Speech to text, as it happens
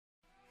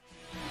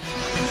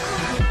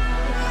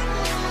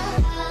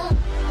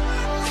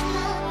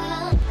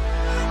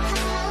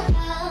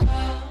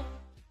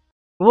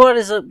What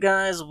is up,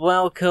 guys?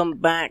 Welcome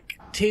back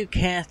to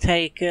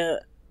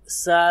Caretaker.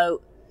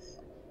 So,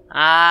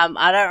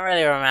 I don't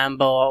really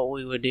remember what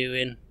we were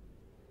doing.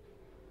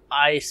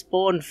 I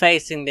spawned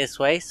facing this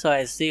way, so I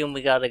assume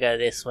we gotta go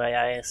this way.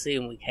 I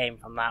assume we came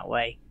from that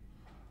way.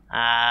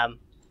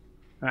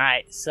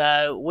 Right,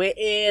 so we're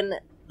in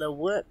the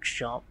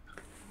workshop.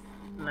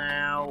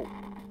 Now,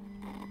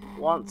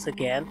 once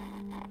again,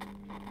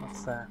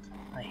 what's that?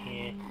 I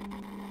hear...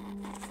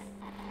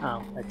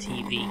 Oh, a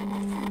TV.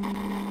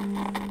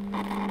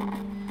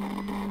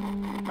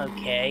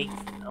 Okay,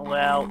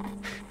 well...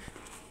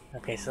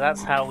 Okay, so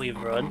that's how we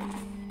run.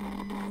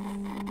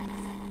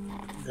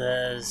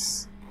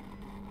 There's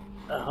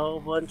a whole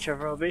bunch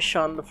of rubbish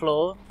on the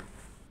floor.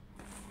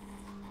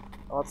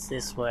 What's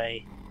this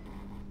way?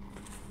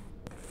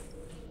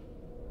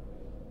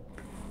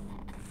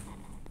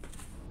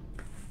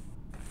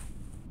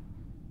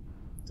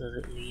 Does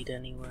it lead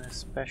anywhere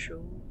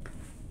special?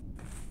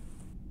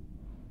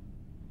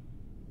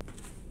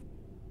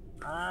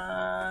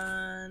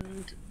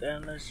 And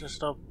then there's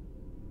just a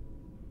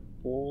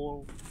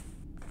wall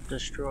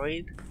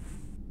destroyed.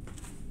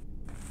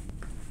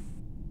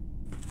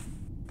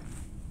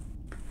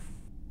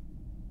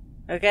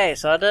 Okay,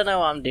 so I don't know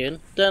what I'm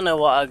doing. Don't know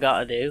what I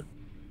gotta do.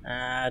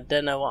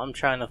 Don't know what I'm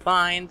trying to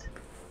find.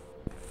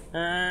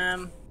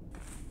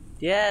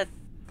 Yeah,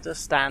 the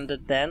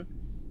standard then.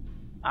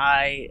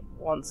 I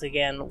once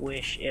again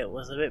wish it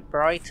was a bit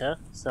brighter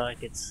so I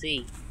could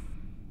see.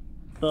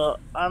 But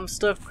I'm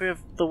stuck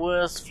with the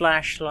worst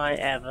flashlight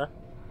ever.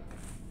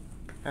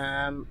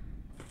 And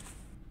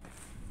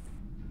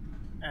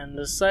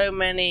there's so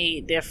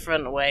many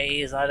different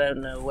ways, I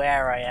don't know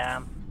where I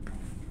am.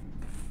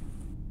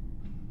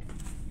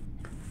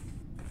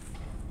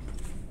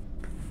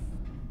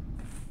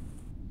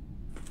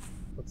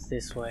 What's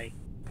this way?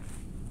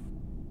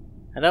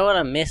 I don't want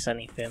to miss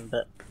anything,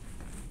 but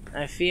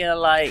I feel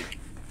like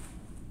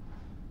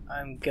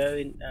I'm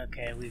going...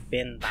 Okay, we've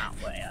been that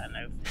way, I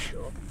know for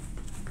sure.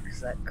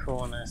 Because that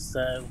corner,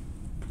 so...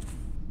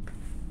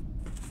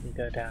 We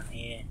go down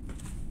here.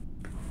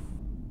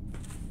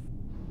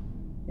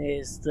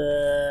 Is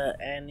there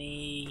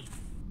anything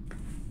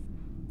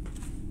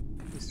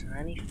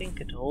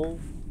at all?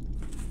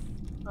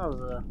 Oh,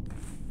 there's a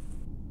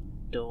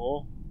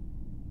door.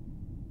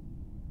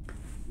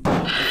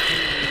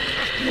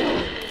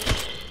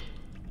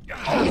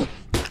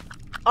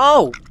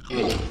 Oh!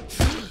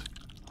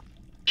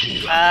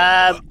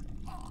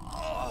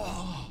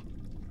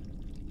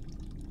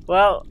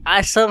 Well,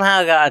 I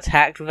somehow got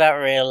attacked without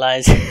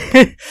realizing.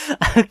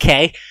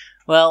 Okay,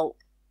 well,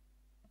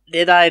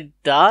 did I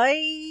die?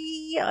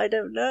 I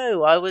don't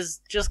know. I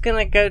was just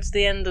gonna go to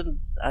the end and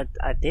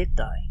I did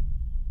die.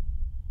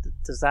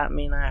 Does that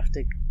mean I have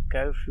to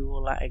go through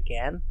all that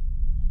again?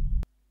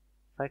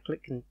 If I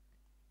click and...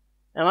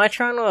 Am I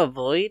trying to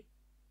avoid?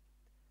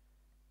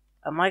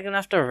 Am I gonna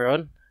have to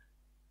run?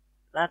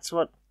 That's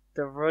what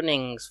the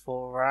running's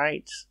for,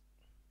 right?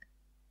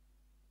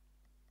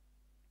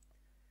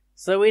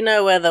 So we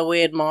know where the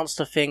weird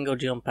monster thing will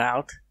jump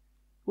out.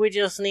 We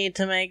just need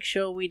to make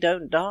sure we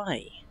don't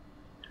die.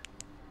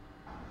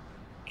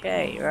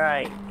 Okay,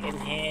 right, in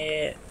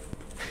here,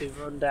 we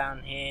run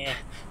down here.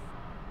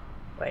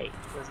 Wait,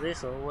 was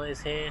this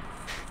always here?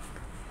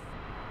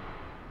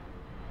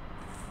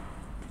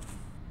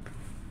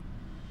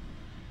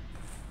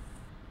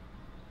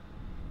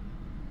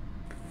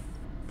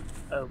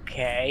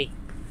 Okay.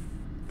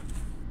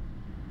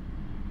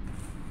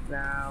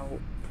 Now,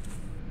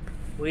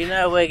 we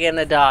know we're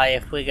gonna die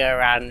if we go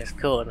around this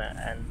corner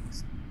and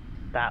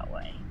that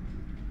way.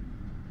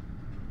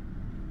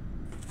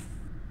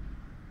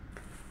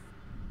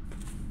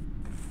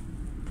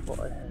 What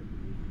the heck?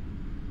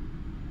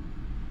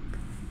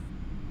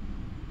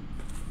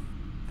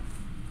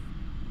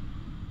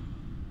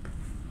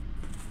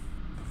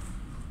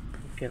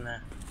 I'm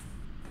gonna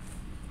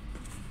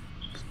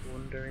just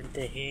wander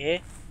into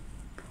here.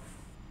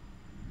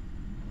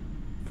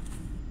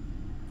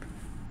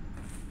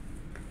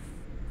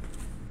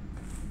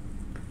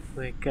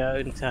 We're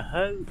going to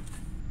hope.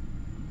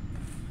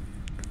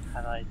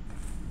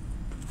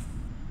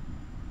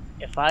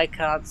 If I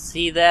can't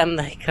see them,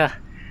 they can't.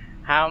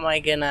 How am I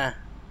gonna...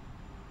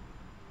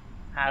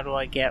 How do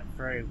I get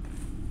through?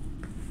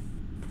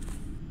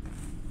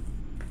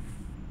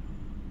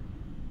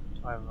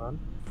 Do I run?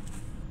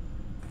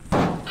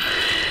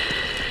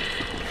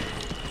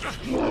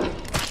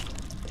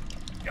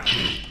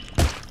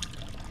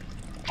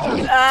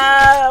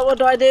 What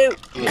do I do?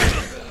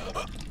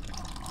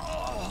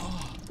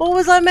 What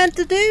was I meant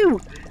to do?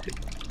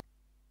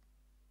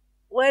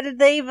 Where did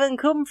they even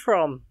come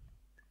from?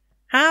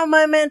 How am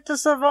I meant to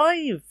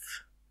survive?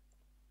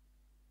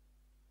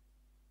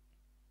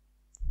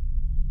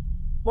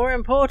 More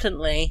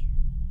importantly,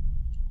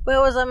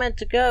 where was I meant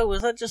to go?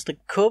 Was that just a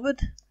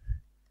cupboard?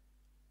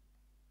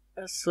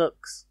 That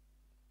sucks.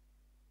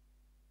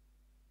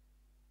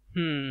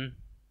 There's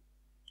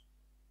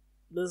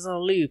a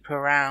loop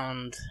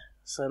around,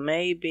 so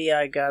maybe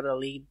I gotta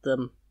lead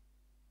them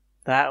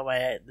that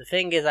way. The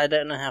thing is, I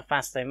don't know how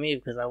fast they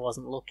move because I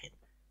wasn't looking.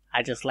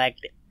 I just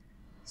legged it.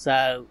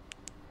 So,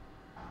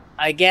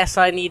 I guess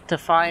I need to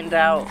find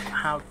out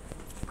how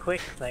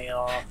quick they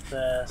are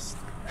first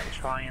and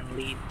try and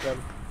lead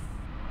them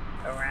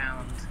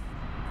around.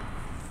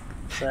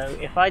 So,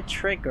 if I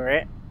trigger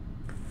it...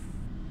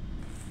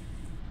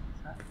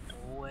 Is that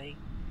doorway?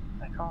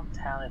 I can't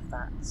tell if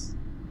that's...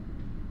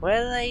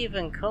 Where do they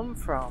even come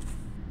from?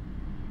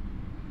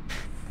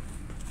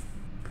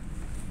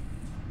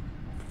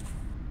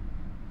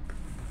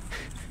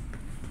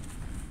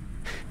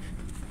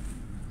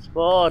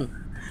 Spawn!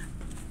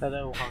 I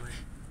don't want it.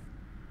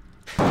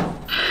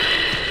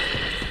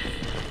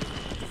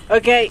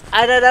 Okay,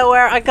 I don't know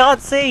where, I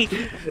can't see!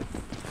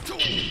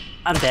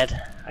 I'm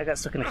dead. I got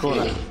stuck in a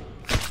corner.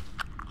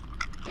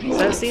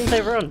 So it seems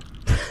they run.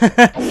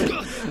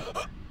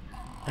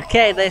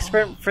 Okay, they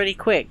sprint pretty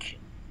quick.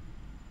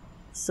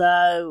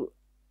 So...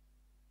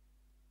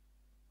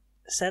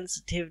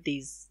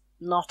 sensitivity's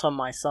not on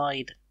my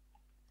side.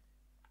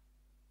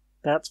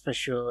 That's for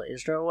sure.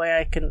 Is there a way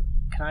I can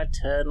I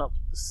turn up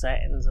the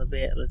settings a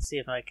bit? Let's see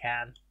if I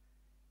can.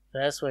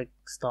 First we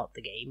start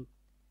the game.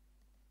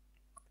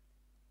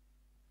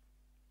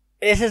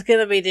 This is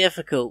gonna be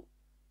difficult.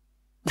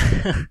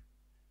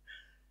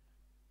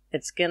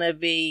 It's gonna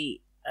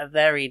be a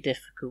very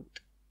difficult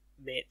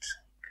bit,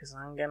 because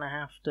I'm gonna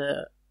have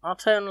to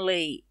not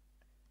only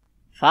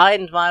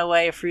find my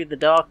way through the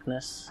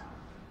darkness,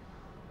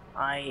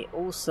 I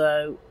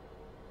also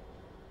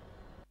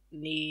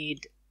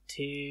need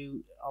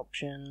to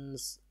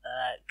options,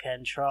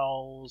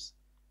 controls.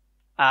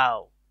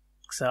 Oh,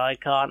 so I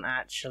can't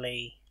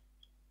actually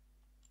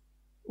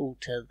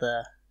alter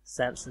the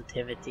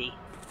sensitivity,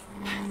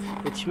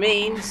 which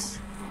means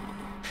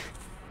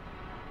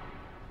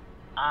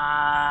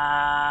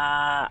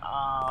I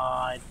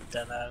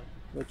don't know.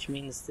 Which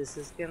means this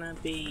is gonna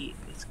be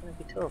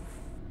tough.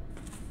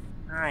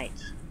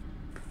 Alright.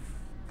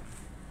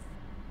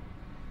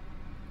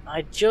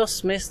 I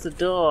just missed the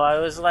door. I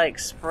was like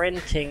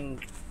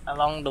sprinting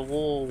along the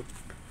wall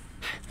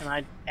and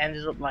I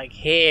ended up like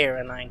here,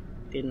 and I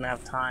didn't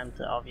have time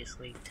to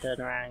obviously turn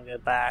around and go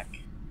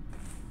back.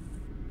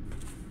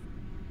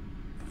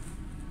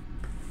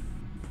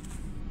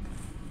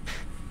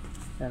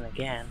 Then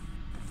again,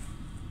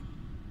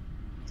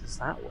 it's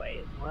that way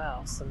as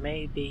well, so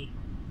maybe...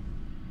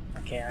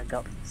 Okay, I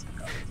got this,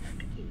 I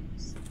can do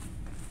this.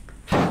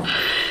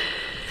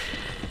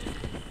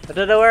 I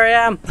don't know where I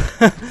am!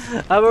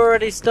 I'm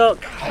already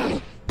stuck!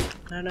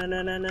 No.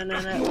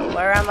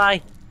 Where am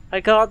I?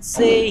 I can't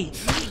see!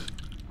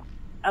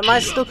 Am I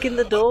stuck in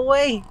the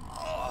doorway?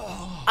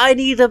 I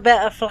need a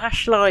better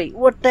flashlight!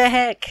 What the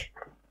heck?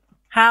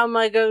 How am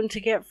I going to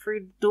get through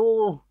the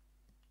door?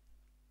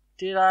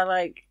 Did I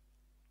like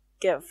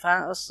get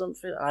fat or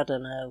something? I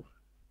don't know.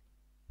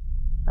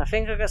 I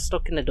think I got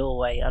stuck in the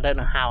doorway. I don't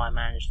know how I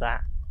managed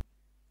that.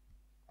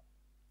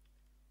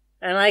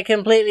 And I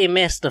completely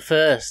missed the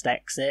first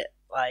exit.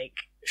 Like,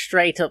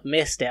 straight up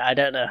missed it. I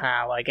don't know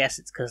how. I guess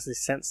it's because the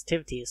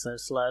sensitivity is so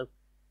slow.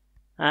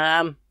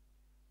 But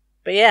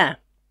yeah.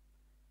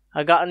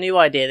 I got a new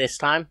idea this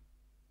time.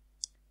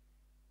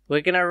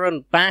 We're gonna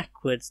run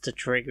backwards to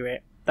trigger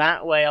it.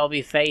 That way I'll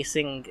be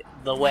facing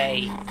the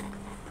way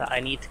that I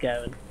need to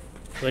go.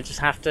 We'll just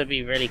have to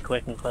be really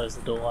quick and close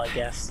the door, I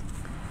guess.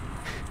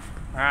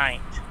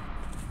 Right.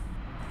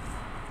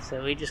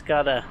 So we just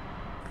gotta...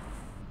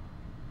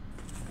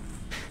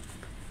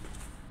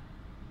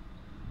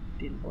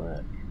 Didn't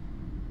work.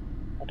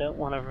 I don't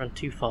want to run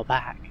too far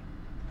back.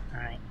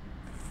 Alright.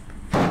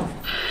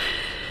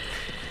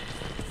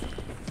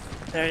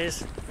 There it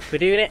is. We're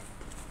doing it.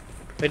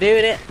 We're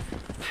doing it.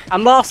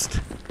 I'm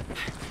lost.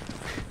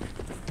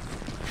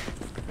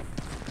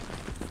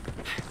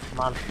 Come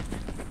on.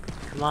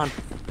 Come on.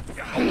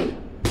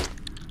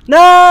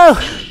 No!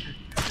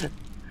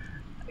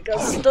 I got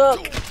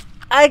stuck.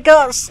 I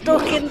got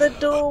stuck in the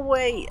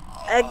doorway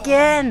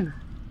again.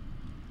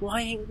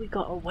 Why ain't we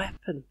got a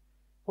weapon?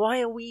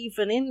 Why are we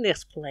even in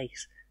this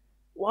place?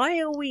 Why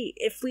are we,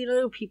 if we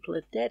know people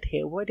are dead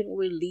here, why didn't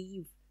we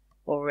leave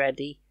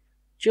already?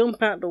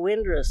 Jump out the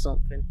window or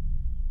something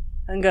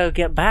and go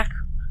get back?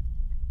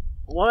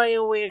 Why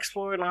are we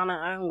exploring on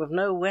our own with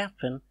no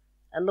weapon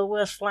and the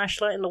worst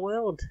flashlight in the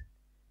world?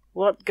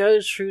 What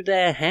goes through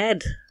their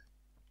head?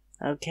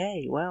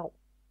 Okay, well,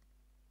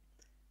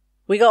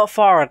 we got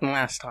farther than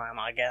last time,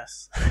 I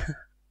guess.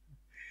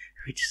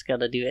 We just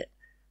gotta do it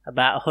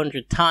about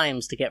 100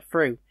 times to get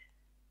through.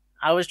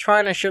 I was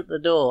trying to shut the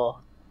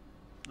door,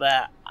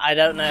 but I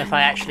don't know if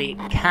I actually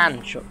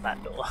can shut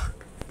that door.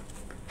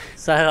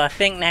 So I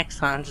think next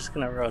time I'm just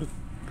gonna run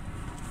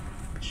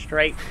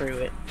straight through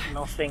it.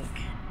 Nothing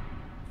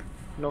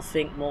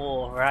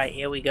more. Right,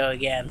 here we go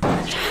again.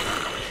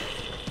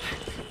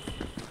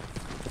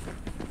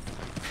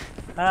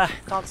 Ah,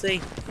 can't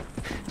see.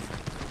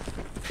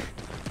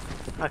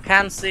 I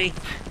can see.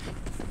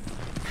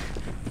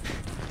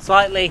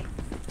 Slightly.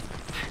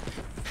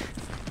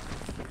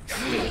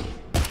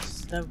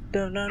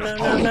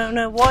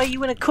 No. Why are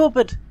you in a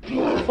cupboard?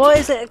 Why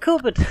is it a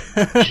cupboard?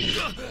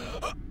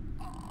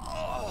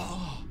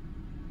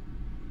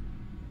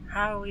 How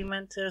How are we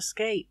meant to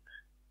escape?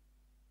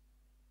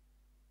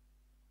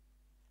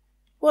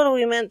 What are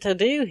we meant to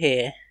do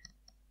here?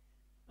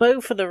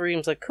 Both of the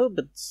rooms are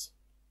cupboards.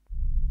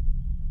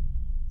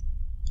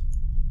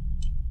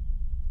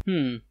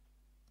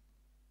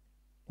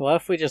 What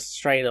if we just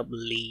straight up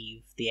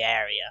leave the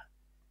area?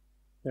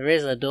 There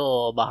is a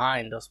door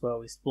behind us where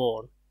we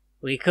spawn.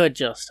 We could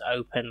just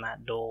open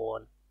that door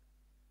and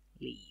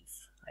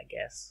leave, I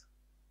guess.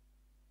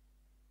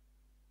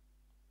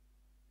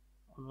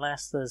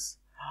 Unless there's...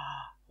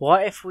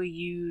 What if we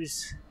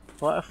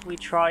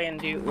try and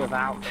do it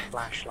without the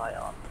flashlight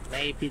on?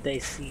 Maybe they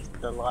see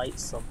the light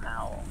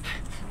somehow.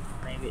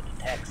 Maybe it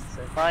detects it.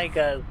 So if I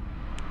go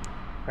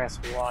press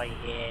Y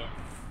here.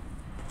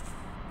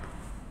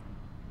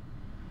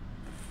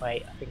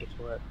 Wait, I think it's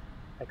worked.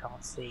 I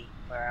can't see.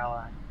 Where am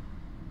I?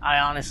 I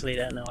honestly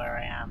don't know where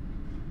I am.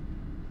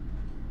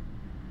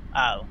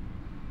 Oh.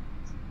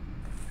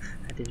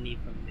 I didn't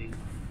even move.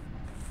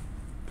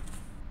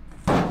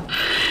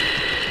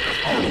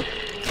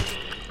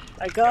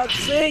 I can't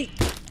see!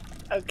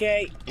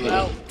 Okay,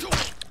 well.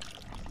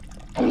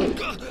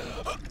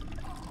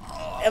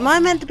 Am I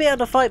meant to be able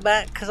to fight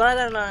back? Because I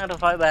don't know how to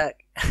fight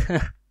back.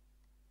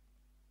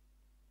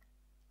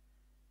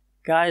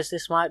 Guys,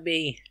 this might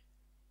be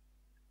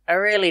a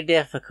really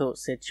difficult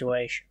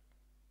situation.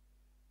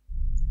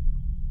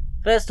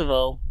 First of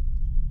all,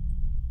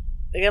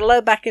 we're going to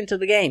load back into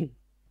the game.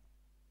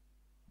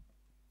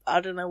 I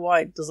don't know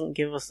why it doesn't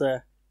give us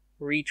a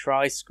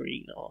retry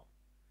screen or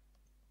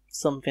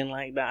something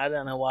like that. I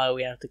don't know why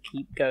we have to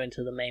keep going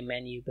to the main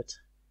menu, but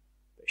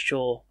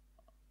sure.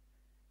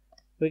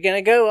 We're going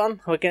to go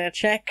on, we're going to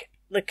check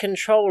the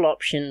control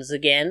options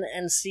again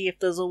and see if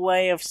there's a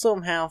way of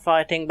somehow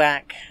fighting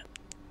back,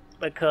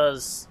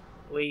 because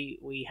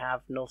we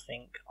have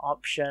nothing.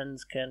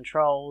 Options,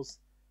 controls,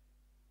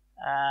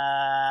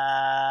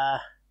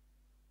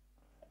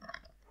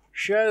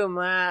 show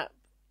map,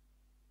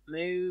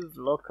 move,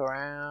 look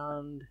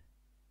around.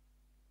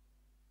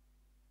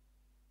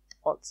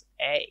 What's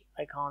A?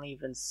 I can't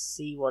even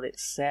see what it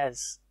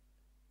says.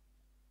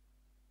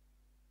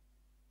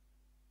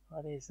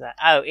 What is that?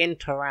 Oh,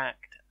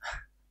 interact.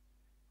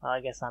 Well,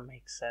 I guess that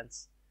makes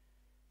sense.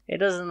 It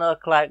doesn't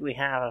look like we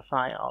have a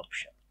fight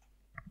option.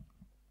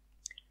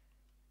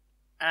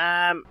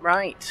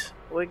 Right.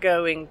 We're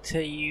going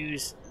to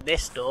use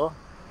this door.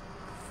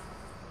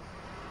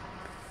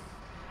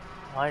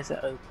 Why is it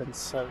open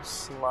so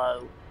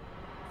slow?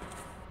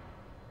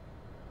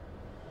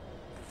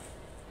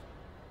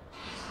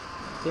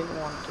 Didn't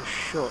want to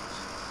shut.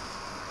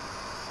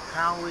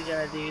 How are we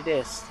going to do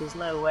this? There's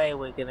no way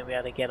we're going to be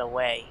able to get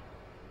away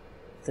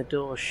if the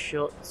door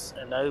shuts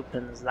and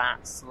opens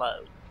that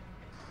slow.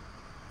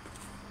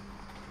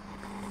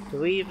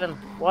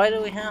 Why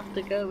do we have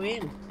to go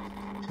in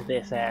to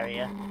this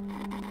area?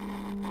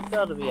 There's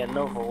got to be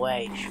another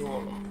way,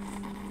 surely.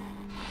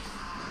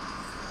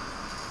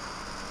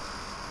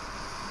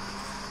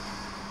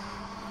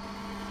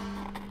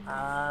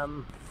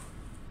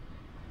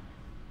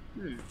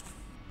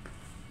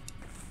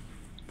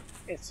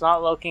 It's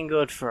not looking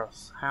good for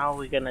us. How are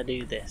we gonna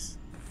do this?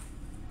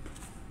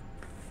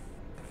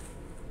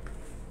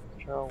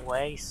 Is there a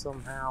way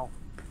somehow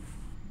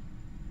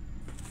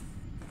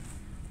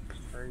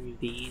through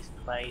these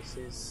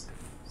places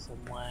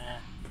somewhere?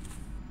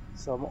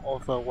 Some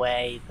other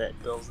way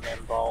that doesn't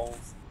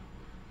involve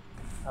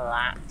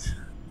that?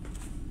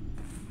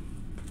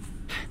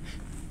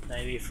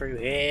 Maybe through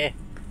here?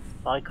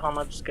 Why can't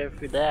I just go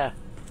through there?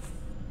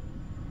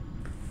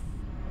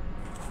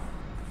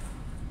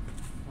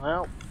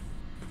 Well,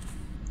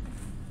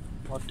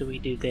 what do we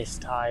do this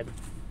time?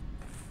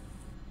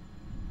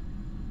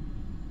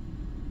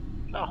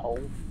 A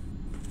hole.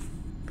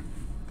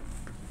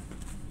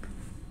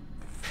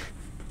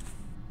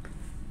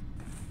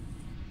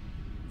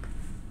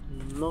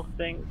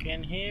 Nothing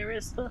in here,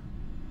 is there?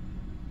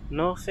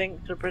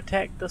 Nothing to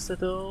protect us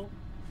at all?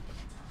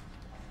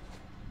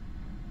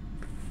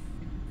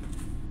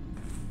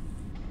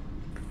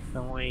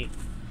 Can we...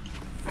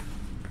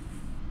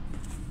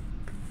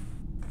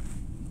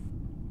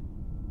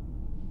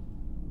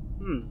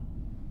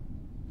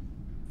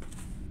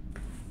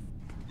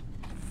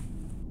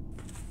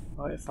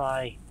 What if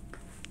I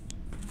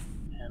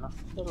turn off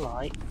the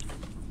light?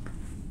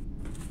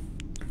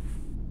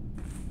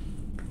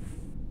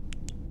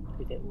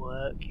 Did it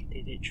work?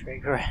 Did it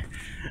trigger it?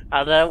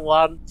 I don't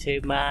want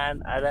to,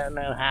 man. I don't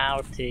know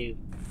how to.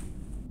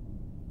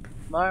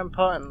 More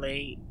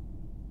importantly,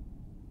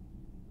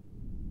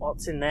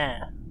 what's in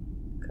there?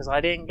 Because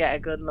I didn't get a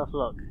good enough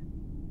look.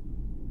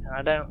 And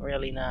I don't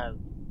really know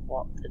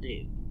what to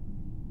do.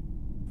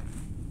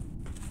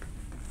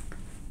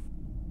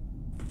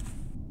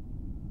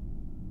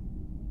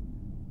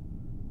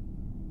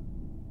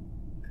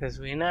 Because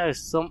we know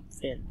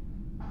something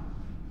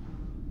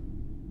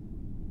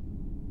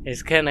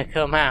is gonna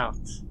come out.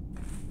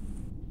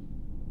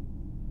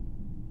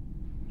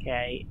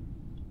 Okay,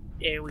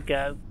 here we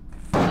go.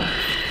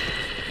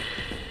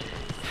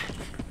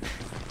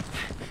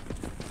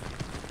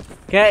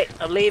 Okay,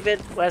 I'm leaving.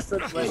 Where's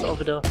the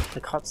other door? I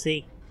can't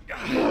see.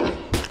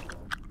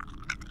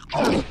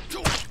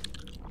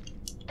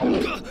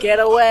 Get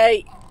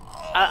away!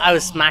 I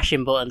was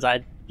smashing buttons.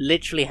 I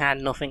literally had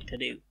nothing to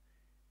do.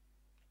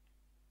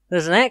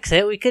 There's an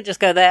exit. We could just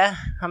go there.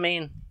 I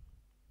mean,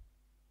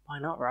 why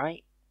not,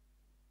 right?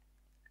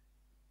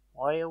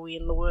 Why are we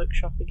in the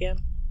workshop again?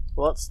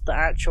 What's the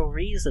actual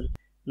reason?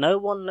 No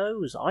one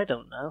knows. I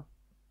don't know.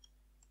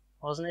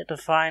 Wasn't it to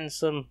find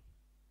some...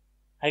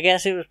 I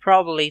guess it was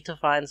probably to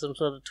find some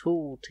sort of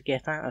tool to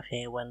get out of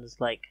here when there's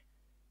like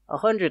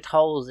 100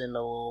 holes in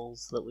the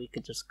walls that we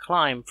could just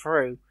climb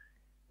through.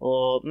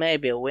 Or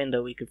maybe a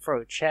window we could throw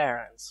a chair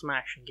at and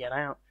smash and get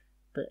out.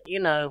 But, you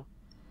know,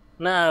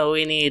 no,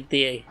 we need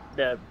the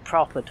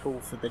proper tool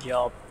for the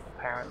job,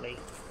 apparently.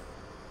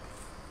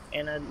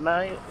 In a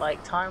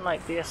time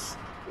like this,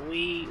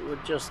 we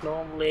would just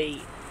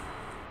normally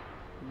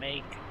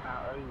make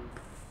our own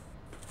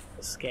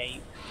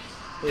escape.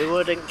 We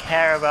wouldn't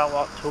care about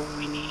what tool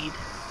we need.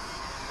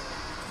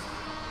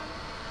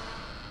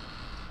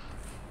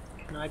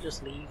 Can I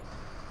just leave?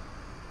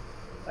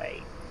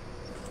 Wait,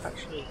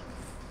 actually...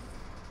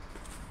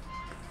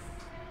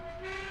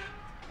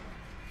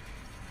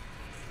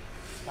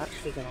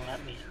 actually gonna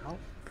let me out?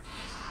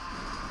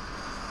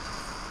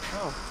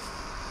 Oh.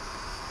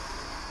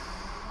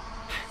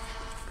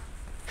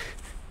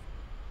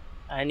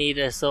 I need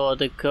a sword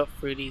to cut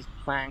through these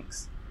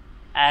planks.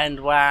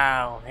 And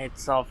wow,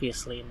 it's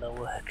obviously in the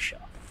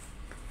workshop.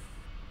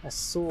 A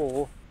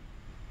saw?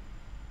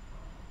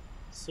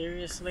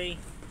 Seriously?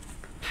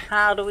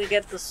 How do we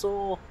get the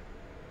saw?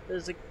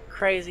 There's a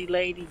crazy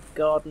lady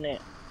guarding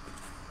it.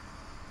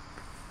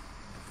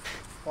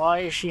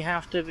 Why does she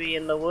have to be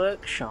in the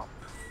workshop?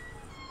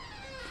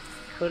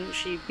 Couldn't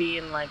she be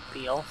in like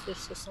the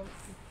office or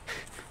something?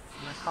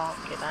 And I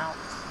can't get out.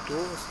 The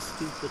door's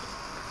stupid.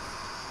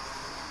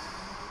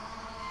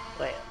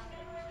 Wait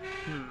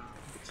a minute.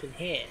 What's in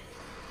here?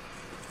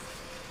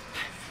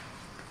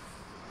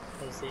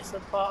 Is this a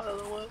part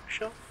of the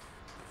workshop?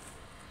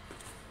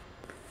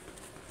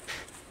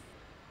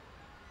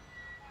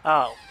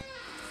 Oh.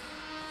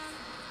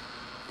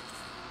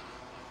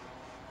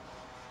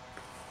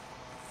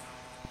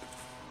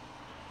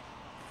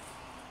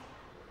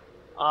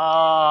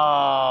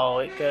 Oh,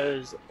 it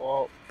goes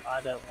up.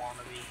 I don't want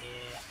to be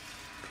here.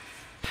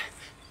 This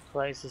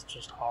place is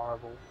just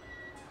horrible.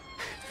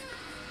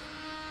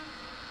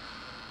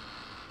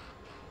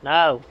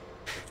 No.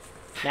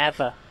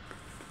 Never.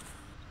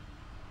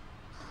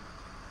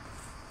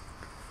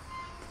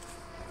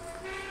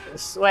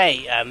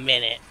 Wait a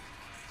minute.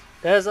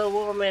 There's a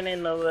woman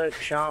in the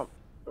workshop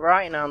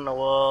writing on the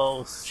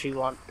walls. She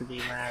wants to be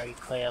married,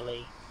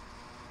 clearly.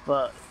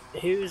 But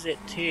who's it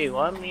to?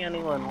 I'm the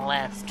only one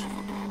left.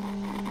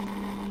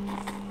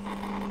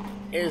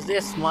 Is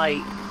this my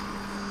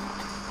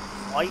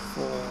wife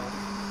or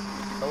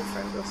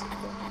girlfriend or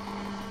something?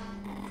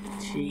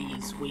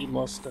 Jeez, we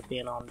must have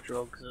been on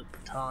drugs at the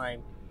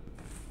time.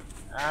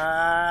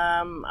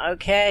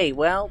 Okay,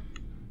 well,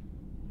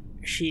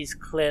 she's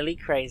clearly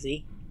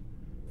crazy.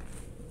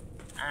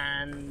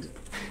 And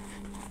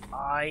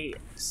I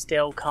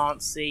still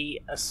can't see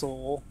a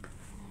saw.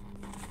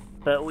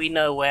 But we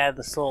know where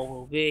the saw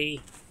will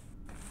be.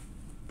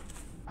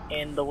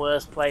 In the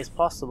worst place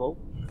possible.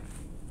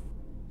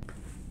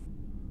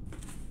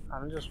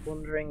 I'm just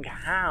wondering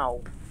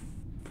how.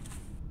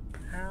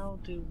 How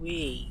do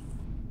we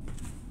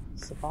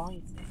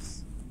survive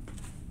this?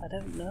 I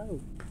don't know.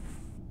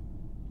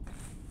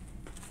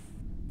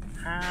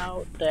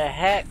 How the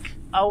heck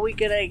are we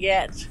gonna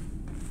get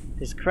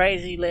this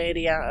crazy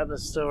lady out of the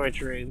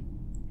storage room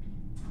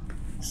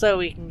so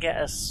we can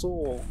get a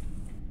saw?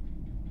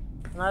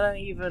 And I don't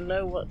even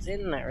know what's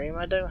in that room.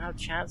 I don't have a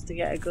chance to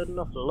get a good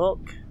enough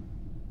look.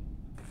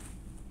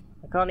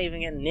 I can't even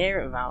get near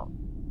it without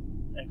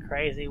a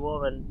crazy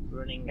woman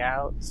running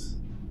out.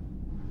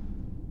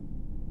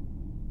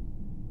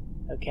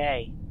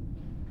 Okay.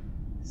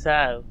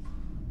 So,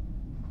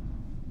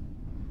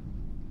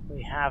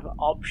 we have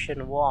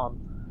option 1.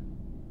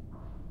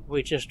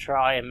 We just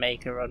try and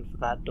make a run for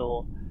that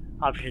door.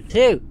 Option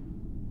 2.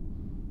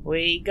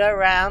 We go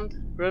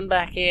around, run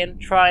back in,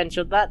 try and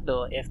shut that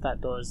door, if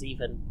that door is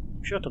even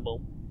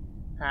shuttable.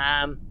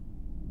 And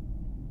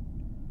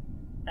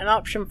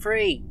option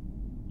 3.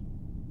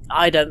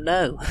 I don't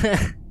know.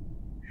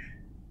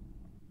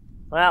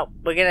 Well,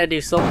 we're gonna do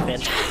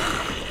something.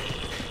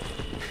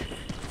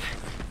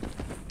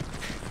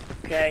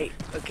 Okay.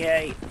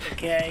 I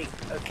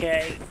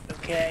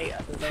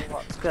don't know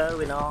what's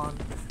going on.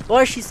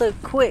 Why is she so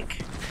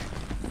quick?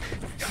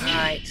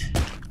 Right.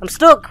 I'm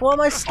stuck! What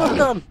am I stuck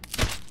on?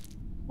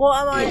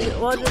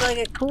 What did I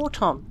get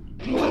caught on?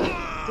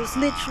 There's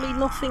literally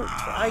nothing.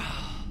 I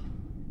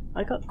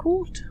got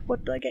caught.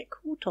 What did I get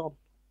caught on?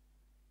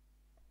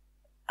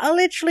 I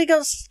literally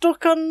got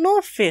stuck on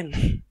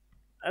nothing.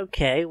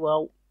 Okay,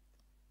 well,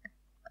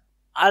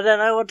 I don't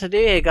know what to do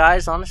here,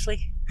 guys,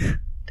 honestly.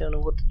 Don't know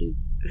what to do.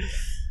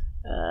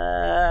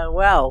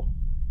 Well,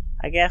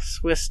 I guess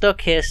we're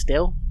stuck here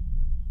still.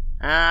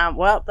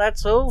 Well,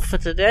 that's all for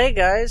today,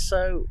 guys,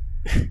 so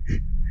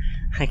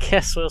I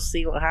guess we'll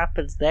see what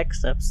happens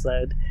next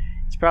episode.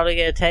 It's probably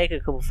going to take a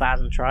couple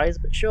thousand tries,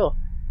 but sure.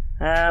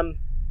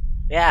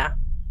 Yeah.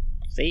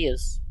 See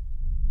yous.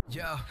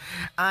 Yo,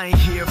 I ain't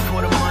here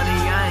for the money,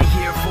 I ain't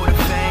here for the